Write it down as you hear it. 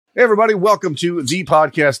Hey, everybody. Welcome to the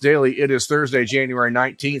Podcast Daily. It is Thursday, January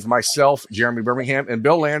 19th. Myself, Jeremy Birmingham, and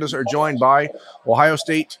Bill Landis are joined by Ohio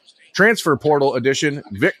State Transfer Portal Edition,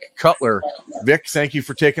 Vic Cutler. Vic, thank you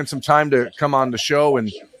for taking some time to come on the show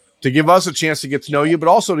and to give us a chance to get to know you, but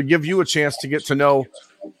also to give you a chance to get to know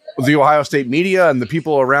the Ohio State media and the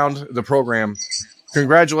people around the program.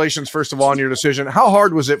 Congratulations, first of all, on your decision. How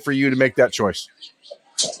hard was it for you to make that choice?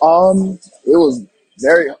 It was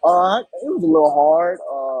it was a little hard.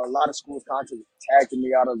 A lot of schools contacted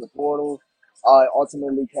me out of the portal. It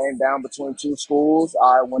ultimately came down between two schools.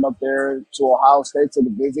 I went up there to Ohio State to the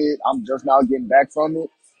visit. I'm just now getting back from it,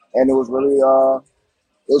 and it was really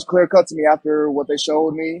it was clear cut to me after what they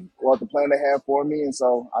showed me, what the plan they had for me, and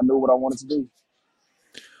so I knew what I wanted to do.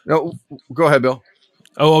 No, go ahead, Bill.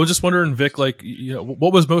 Oh, I was just wondering, Vic,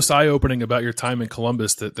 what was most eye-opening about your time in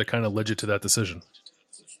Columbus that kind of led you to that decision?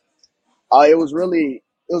 It was really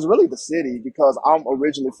the city because I'm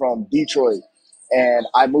originally from Detroit, and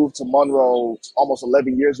I moved to Monroe almost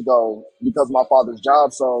 11 years ago because of my father's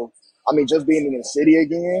job. So, I mean, just being in the city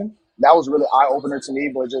again, that was really eye-opener to me.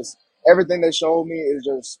 But just everything they showed me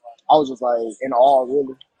is I was just like in awe,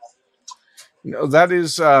 really. That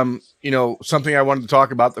is, something I wanted to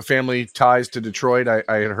talk about, the family ties to Detroit. I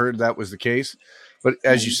had heard that was the case. But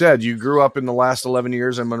as you said, you grew up in the last 11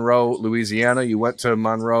 years in Monroe, Louisiana. You went to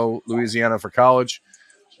Monroe, Louisiana for college.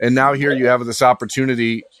 And now here you have this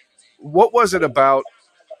opportunity. What was it about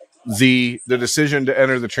the decision to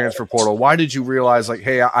enter the transfer portal? Why did you realize, like,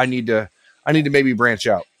 hey, I need to maybe branch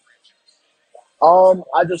out?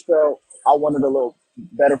 I just felt I wanted a little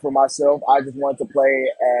better for myself. I just wanted to play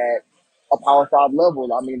at a Power 5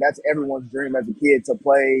 level. I mean, that's everyone's dream as a kid to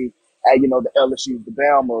play at, the LSUs, the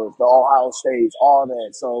Bama's, the Ohio States, all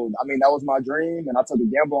that. So, I mean, that was my dream, and I took a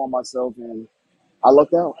gamble on myself, and I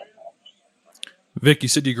lucked out. Vic, you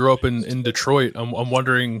said you grew up in Detroit. I'm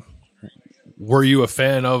wondering, were you a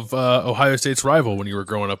fan of Ohio State's rival when you were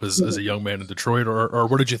growing up as a young man in Detroit, or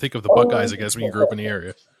what did you think of the Buckeyes, I guess, when you grew up in the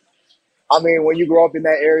area? I mean, when you grow up in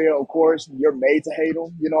that area, of course, you're made to hate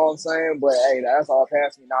them, you know what I'm saying? But, hey, that's all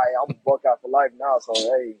past me now. Hey, I'm a Buckeye for life now, so,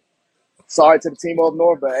 hey, sorry to the team up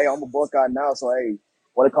north, but, hey, I'm a Buckeye now, so, hey,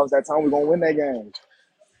 when it comes that time, we're going to win that game.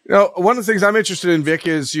 One of the things I'm interested in, Vic,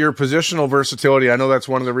 is your positional versatility. I know that's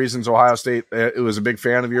one of the reasons Ohio State it was a big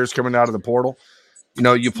fan of yours coming out of the portal.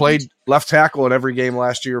 You played left tackle in every game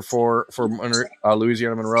last year for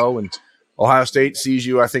Louisiana-Monroe, and Ohio State sees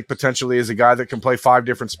you, I think, potentially as a guy that can play 5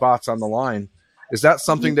 different spots on the line. Is that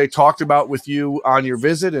something they talked about with you on your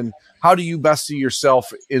visit, and how do you best see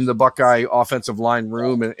yourself in the Buckeye offensive line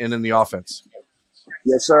room and in the offense?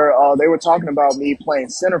 Yes, sir. They were talking about me playing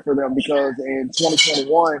center for them because in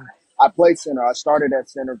 2021, I played center. I started at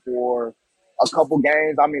center for a couple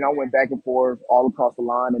games. I mean, I went back and forth all across the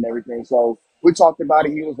line and everything. So we talked about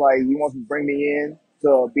it. He was like, he wants to bring me in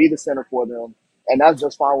to be the center for them. And that's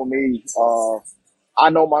just fine with me. I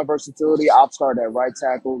know my versatility. I've started at right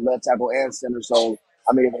tackle, left tackle, and center. So,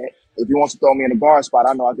 I mean, if he wants to throw me in a guard spot,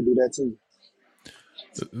 I know I can do that too.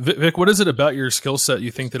 Vic, what is it about your skill set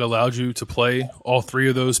you think that allowed you to play all 3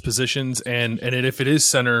 of those positions? And if it is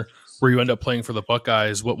center where you end up playing for the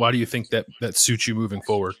Buckeyes, why do you think that suits you moving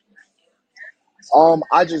forward?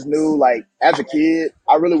 I just knew, like, as a kid,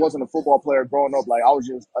 I really wasn't a football player growing up. Like, I was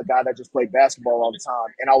just a guy that just played basketball all the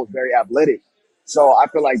time, and I was very athletic. So I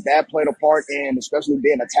feel like that played a part in, especially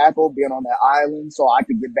being a tackle, being on that island, so I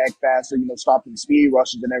could get back faster, stopping speed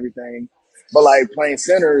rushes and everything. But, like, playing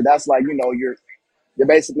center, that's like, you're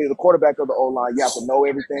basically the quarterback of the O-line. You have to know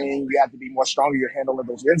everything. You have to be more stronger. You're handling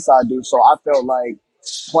those inside dudes. So I felt like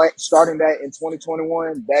starting that in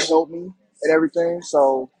 2021, that helped me and everything.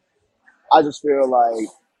 So I just feel like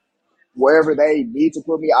wherever they need to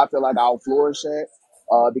put me, I feel like I'll flourish at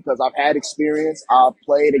because I've had experience. I've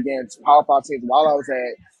played against Power 5 teams while I was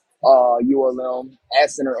at ULM at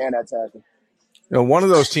center and at tackle. One of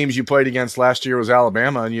those teams you played against last year was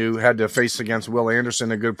Alabama, and you had to face against Will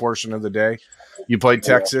Anderson a good portion of the day. You played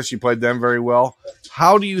Texas. You played them very well.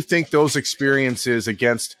 How do you think those experiences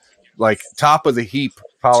against, like, top of the heap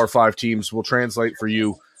Power 5 teams will translate for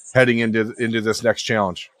you heading into this next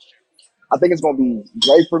challenge? I think it's going to be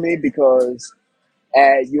great for me because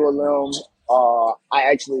at ULM,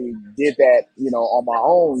 I actually did that, on my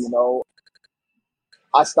own,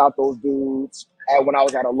 I stopped those dudes when I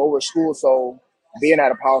was at a lower school. So being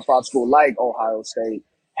at a Power 5 school like Ohio State,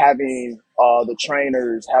 having the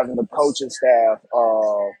trainers, having the coaching staff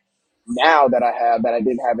now that I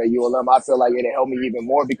didn't have at ULM, I feel like it'll help me even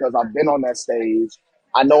more because I've been on that stage.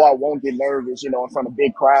 I know I won't get nervous, in front of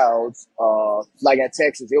big crowds. Like at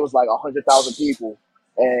Texas, it was like 100,000 people.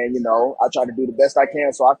 And, I try to do the best I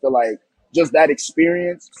can. So I feel like just that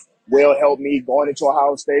experience will help me going into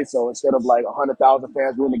Ohio State. So instead of like 100,000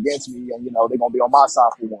 fans rooting against me, and they're gonna be on my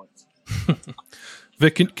side for once.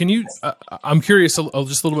 Vic, can you? I'm curious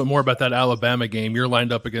just a little bit more about that Alabama game. You're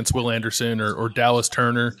lined up against Will Anderson or Dallas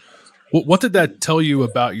Turner. What did that tell you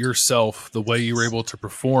about yourself, the way you were able to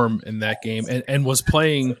perform in that game, and was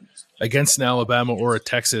playing against an Alabama or a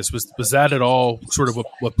Texas? Was that at all sort of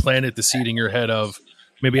what planted the seed in your head of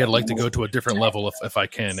maybe I'd like to go to a different level if I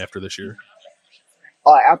can after this year?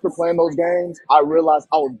 After playing those games, I realized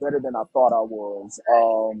I was better than I thought I was.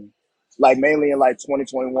 Like mainly in like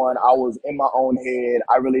 2021, I was in my own head.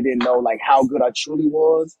 I really didn't know like how good I truly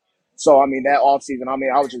was. So, I mean, that offseason,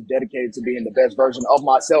 I was just dedicated to being the best version of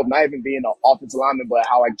myself, not even being an offensive lineman, but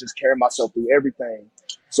how I just carry myself through everything.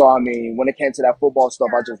 So, I mean, when it came to that football stuff,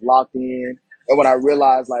 I just locked in. And when I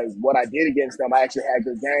realized like what I did against them, I actually had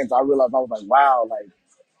good games. I realized I was like, wow, like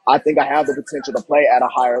I think I have the potential to play at a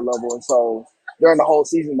higher level. And so during the whole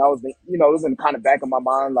season, that was it was in kind of back of my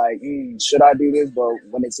mind, like, should I do this? But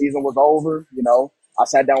when the season was over, I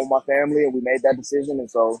sat down with my family and we made that decision. And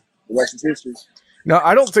so the rest is history. Now,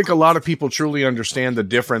 I don't think a lot of people truly understand the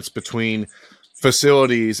difference between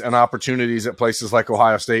facilities and opportunities at places like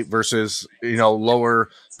Ohio State versus, lower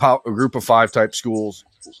group of five type schools.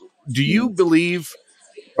 Do you believe,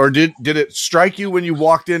 or did it strike you when you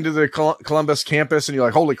walked into the Columbus campus and you're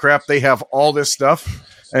like, holy crap, they have all this stuff?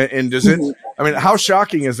 And does it, I mean, how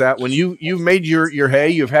shocking is that when you've made your hay,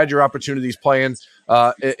 you've had your opportunities playing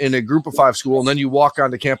in a group of five school, and then you walk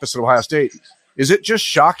onto campus at Ohio State? Is it just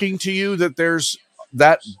shocking to you that there's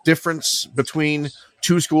that difference between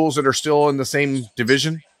two schools that are still in the same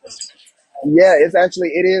division? Yeah,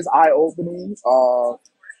 it is eye-opening. All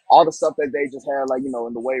the stuff that they just had, like, in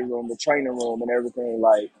the weight room, the training room and everything,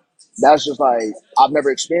 like, that's just like, I've never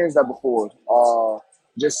experienced that before.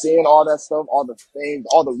 Just seeing all that stuff, all the things,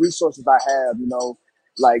 all the resources I have,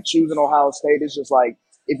 like choosing Ohio State is just like,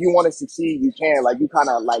 if you want to succeed, you can. Like, you kind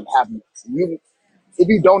of like if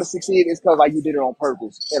you don't succeed, it's because like you did it on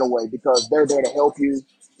purpose in a way, because they're there to help you.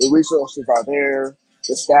 The resources are there.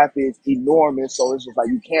 The staff is enormous, so it's just like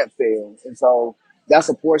you can't fail. And so that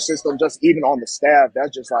support system, just even on the staff,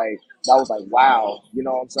 that's just like, that was like, wow, you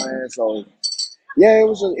know what I'm saying? So yeah, it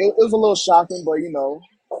was a little shocking, but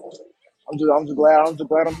I'm just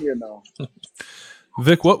glad I'm here now.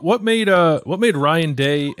 Vic, what made Ryan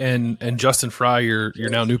Day and Justin Fry, your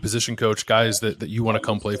now new position coach, guys that you want to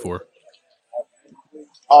come play for?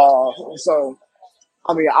 So,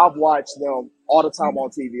 I mean, I've watched them all the time on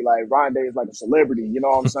TV. Like, Ryan Day is like a celebrity, you know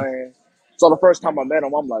what I'm saying? So the first time I met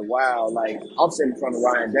him, I'm like, wow, like, I'm sitting in front of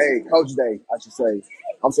Ryan Day, Coach Day, I should say.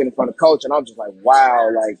 I'm sitting in front of Coach, and I'm just like, wow,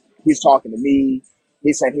 like, he's talking to me.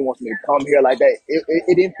 He's saying he wants me to come here like that.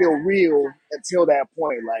 It didn't feel real until that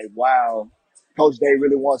point. Like, wow, Coach Day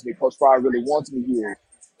really wants me. Coach Fry really wants me here.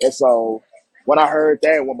 And so when I heard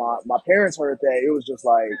that, when my parents heard that, it was just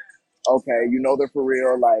like, okay, they're for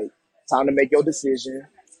real. Like, time to make your decision.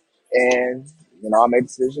 And, I made the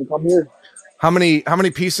decision to come here. How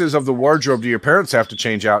many pieces of the wardrobe do your parents have to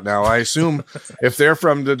change out now? I assume if they're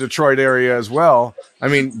from the Detroit area as well, I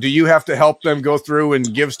mean, do you have to help them go through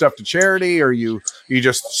and give stuff to charity, or you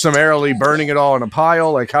just summarily burning it all in a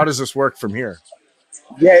pile? Like, how does this work from here?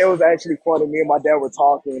 Yeah, it was actually funny. Me and my dad were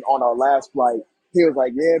talking on our last flight. He was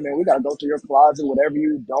like, yeah, man, we got to go through your closet. Whatever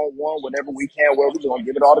you don't want, whatever we can't wear, we're just going to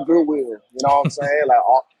give it all to Goodwill. You know what I'm saying? Like,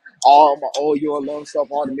 all my OU alum stuff,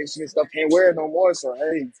 all the Michigan stuff, can't wear it no more. So,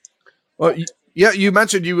 hey. Well, yeah, you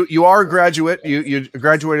mentioned you are a graduate. You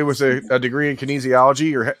graduated with a degree in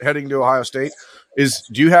kinesiology. You're heading to Ohio State.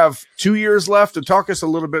 Do you have 2 years left? To talk us a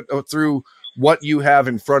little bit through what you have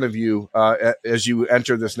in front of you as you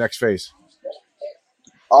enter this next phase.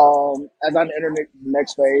 As I enter the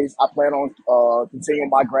next phase, I plan on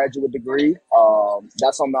continuing my graduate degree.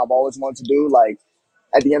 That's something I've always wanted to do. Like,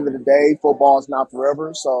 at the end of the day, football is not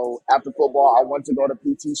forever. So after football, I want to go to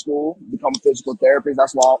PT school, become a physical therapist.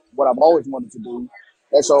 That's what I've always wanted to do.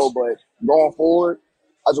 And so, but going forward,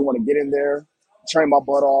 I just want to get in there, train my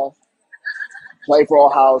butt off, play for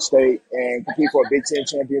Ohio State, and compete for a Big Ten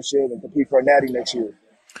championship and compete for a Natty next year.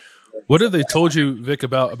 What have they told you, Vic,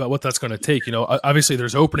 about what that's going to take? Obviously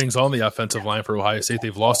there's openings on the offensive line for Ohio State.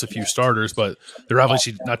 They've lost a few starters, but they're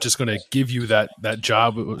obviously not just going to give you that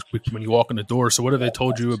job when you walk in the door. So what have they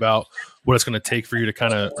told you about what it's going to take for you to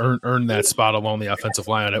kind of earn that spot along the offensive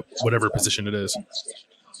line at whatever position it is?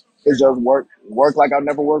 It's just work like I've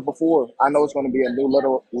never worked before. I know it's going to be a new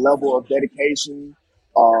little level of dedication,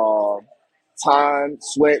 time,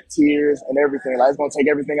 sweat, tears, and everything. Like, it's going to take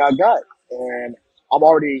everything I got. And I'm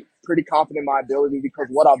already pretty confident in my ability because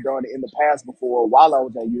what I've done in the past before while I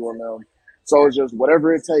was at ULM. So it's just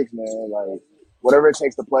whatever it takes, man. Like whatever it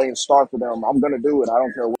takes to play and start for them, I'm gonna do it. I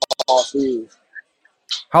don't care what the cost is.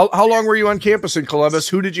 How long were you on campus in Columbus?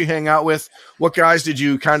 Who did you hang out with? What guys did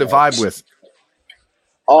you kind of vibe with?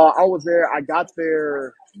 I was there. I got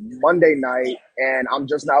there Monday night, and I'm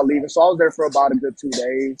just now leaving. So I was there for about a good 2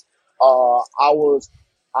 days.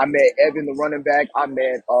 I met Evan, the running back. I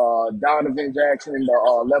met Donovan Jackson,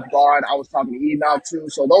 the left guard. I was talking to Enoch too.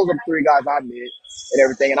 So those are the three guys I met and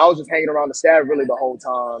everything. And I was just hanging around the staff really the whole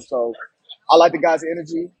time. So I like the guys'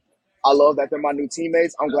 energy. I love that they're my new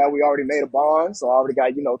teammates. I'm glad we already made a bond. So I already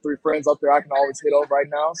got, 3 friends up there I can always hit up right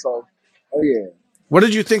now. So, oh yeah. What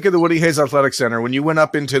did you think of the Woody Hayes Athletic Center when you went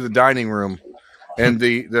up into the dining room and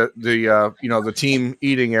the team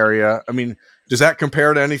eating area? I mean, does that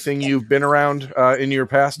compare to anything you've been around in your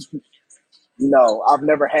past? No, I've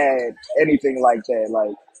never had anything like that.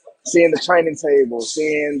 Like seeing the training table,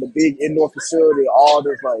 seeing the big indoor facility, all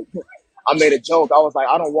this. Like, I made a joke. I was like,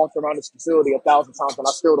 I don't walk around this facility 1,000 times and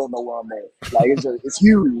I still don't know where I'm at. Like, it's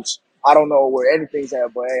huge. I don't know where anything's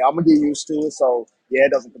at, but hey, I'm gonna get used to it. So yeah,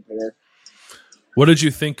 it doesn't compare. What did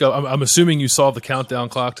you think of? I'm assuming you saw the countdown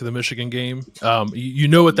clock to the Michigan game. You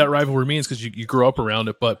know what that rivalry means because you grew up around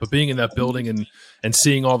it. But being in that building and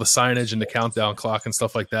seeing all the signage and the countdown clock and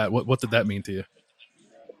stuff like that, what did that mean to you?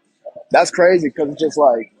 That's crazy because it's just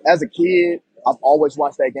like as a kid, I've always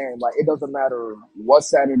watched that game. Like it doesn't matter what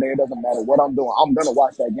Saturday, it doesn't matter what I'm doing. I'm gonna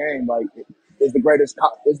watch that game. Like it's the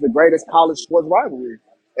greatest college sports rivalry.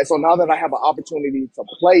 And so now that I have an opportunity to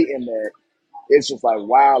play in that, it's just like,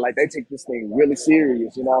 wow, like they take this thing really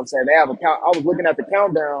serious. You know what I'm saying? They have a count. I was looking at the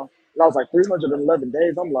countdown and I was like 311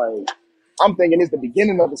 days. I'm thinking it's the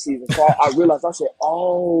beginning of the season. So I realized, I said,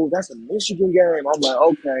 oh, that's a Michigan game. I'm like,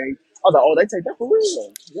 okay. I was like, oh, they take that for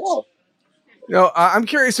real. Yeah. I'm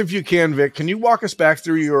curious if you can, Vic, can you walk us back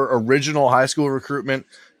through your original high school recruitment?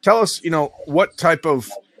 Tell us, what type of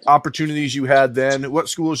opportunities you had then, what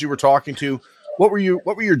schools you were talking to. What were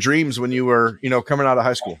your dreams when you were, coming out of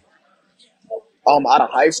high school? Out of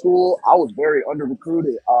high school, I was very under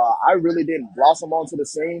recruited. I really didn't blossom onto the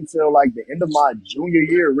scene till like the end of my junior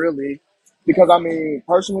year, really, because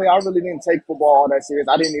personally, I really didn't take football all that serious.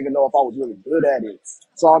 I didn't even know if I was really good at it.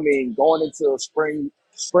 So going into spring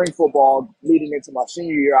football, leading into my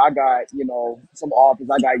senior year, I got some offers.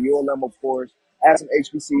 I got ULM, of course. I had some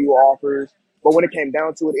HBCU offers, but when it came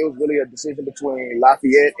down to it, it was really a decision between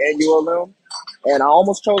Lafayette and ULM. And I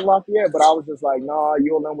almost chose Lafayette, but I was just like, nah,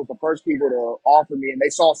 ULM was the first people to offer me, and they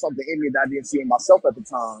saw something in me that I didn't see in myself at the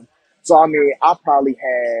time. So, I probably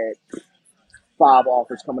had 5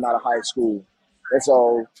 offers coming out of high school. And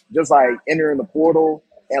so just like entering the portal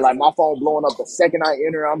and like my phone blowing up the second I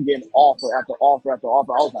enter, I'm getting offer after offer after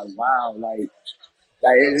offer. I was like, wow, like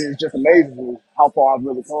it's just amazing how far I've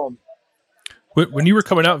really come. When you were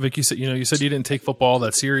coming out, Vic, you said you didn't take football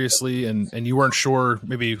that seriously, and you weren't sure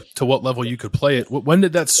maybe to what level you could play it. When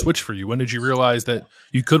did that switch for you? When did you realize that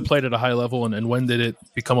you could play it at a high level, and when did it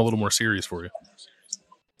become a little more serious for you?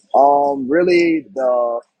 Really,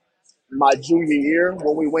 my junior year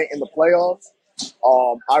when we went in the playoffs,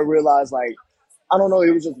 I realized like I don't know,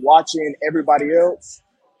 it was just watching everybody else.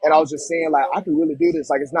 And I was just saying, like, I can really do this.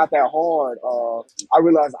 Like, it's not that hard. I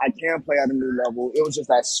realized I can play at a new level. It was just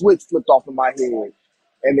that switch flipped off in my head.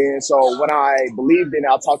 And then, so when I believed in it,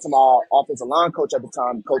 I talked to my offensive line coach at the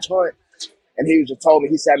time, Coach Hunt, and he just told me,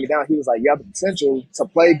 he sat me down. He was like, you have the potential to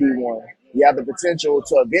play D1. You have the potential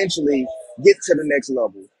to eventually get to the next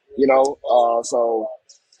level, So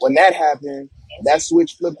when that happened, that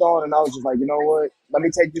switch flipped on, and I was just like, you know what? Let me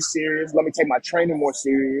take this serious. Let me take my training more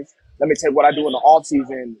serious. Let me take what I do in the off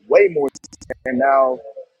season way more. And now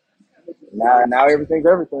everything's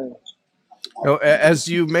everything. As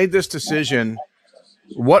you made this decision,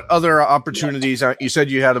 what other opportunities? You said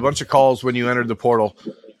you had a bunch of calls when you entered the portal.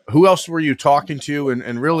 Who else were you talking to,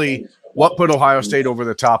 and really, what put Ohio State over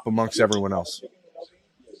the top amongst everyone else?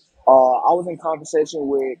 I was in conversation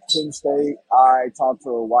with Penn State. I talked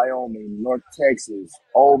to Wyoming, North Texas,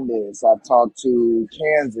 Ole Miss. I talked to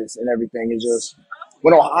Kansas and everything. It's just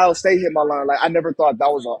when Ohio State hit my line, like I never thought that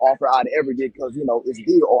was an offer I'd ever get because, it's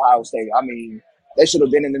the Ohio State. They should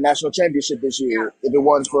have been in the national championship this year if it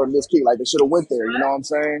wasn't for a missed kick. Like they should have went there. You know what I'm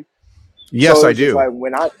saying? Yes, so I do. Like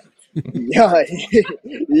when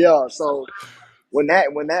yeah. So when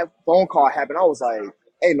that phone call happened, I was like,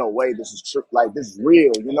 ain't no way this is true. Like this is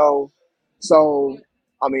real, So,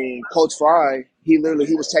 Coach Fry, he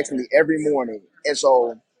was texting me every morning. And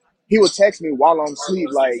so he would text me while I'm asleep.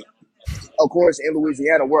 Like, of course, in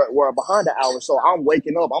Louisiana, we're behind an hour. So I'm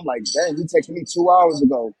waking up. I'm like, dang, he texted me 2 hours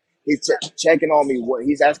ago. He's checking on me.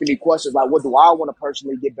 He's asking me questions like, what do I want to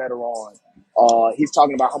personally get better on? He's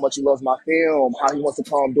talking about how much he loves my film, how he wants to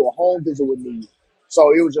come do a home visit with me.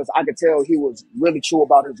 So it was just, I could tell he was really true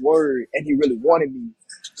about his word and he really wanted me.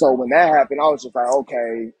 So when that happened, I was just like,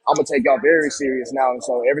 okay, I'm going to take y'all very serious now. And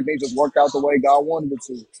so everything just worked out the way God wanted it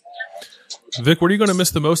to. Vic, what are you going to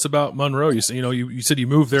miss the most about Monroe? You said you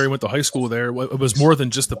moved there, you went to high school there. It was more than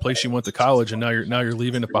just the place you went to college, and now you're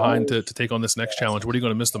leaving it behind to take on this next challenge. What are you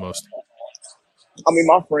going to miss the most? I mean,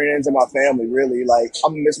 my friends and my family, really. Like,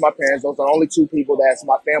 I'm going to miss my parents. Those are the only two people that's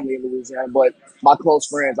my family in Louisiana. But my close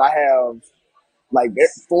friends, I have, like,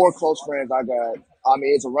 4 close friends I got. I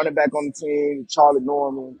mean, it's a running back on the team, Charlie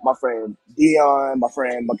Norman, my friend Dion, my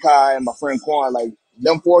friend Makai, and my friend Quan. Like,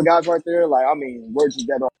 them 4 guys right there, like, I mean, we're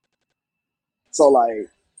together. So, like,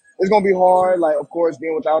 it's going to be hard, like, of course,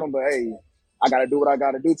 being without them. But, hey, I got to do what I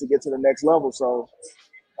got to do to get to the next level. So,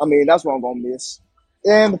 I mean, that's what I'm going to miss.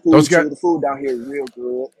 And the food, too. The food down here is real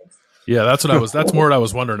good. Yeah, that's more what I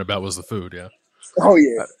was wondering about was the food, yeah. Oh,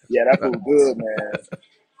 yeah. Yeah, that food good, man.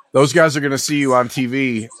 Those guys are going to see you on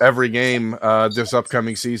TV every game this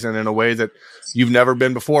upcoming season in a way that you've never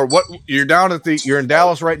been before. You're in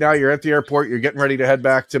Dallas right now. You're at the airport. You're getting ready to head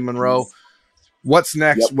back to Monroe. What's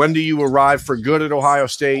next? Yep. When do you arrive for good at Ohio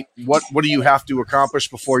State? What do you have to accomplish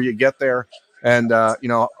before you get there? And,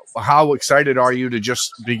 how excited are you to just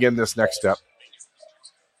begin this next step?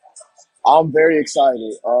 I'm very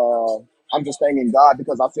excited. I'm just thanking God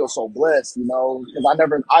because I feel so blessed,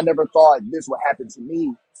 because I never thought this would happen to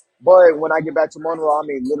me. But when I get back to Monroe, I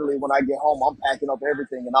mean, literally when I get home, I'm packing up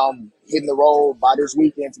everything and I'm hitting the road by this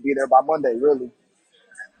weekend to be there by Monday, really.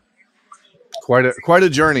 Quite a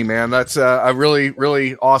journey, man. That's a really,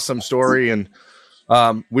 really awesome story. And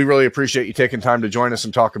we really appreciate you taking time to join us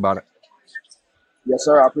and talk about it. Yes,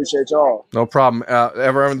 sir. I appreciate y'all. No problem.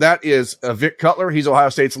 Everyone, that is Vic Cutler. He's Ohio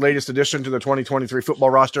State's latest addition to the 2023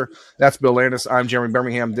 football roster. That's Bill Landis. I'm Jeremy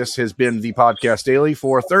Birmingham. This has been the Podcast Daily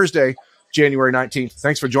for Thursday, January 19th.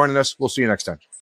 Thanks for joining us. We'll see you next time.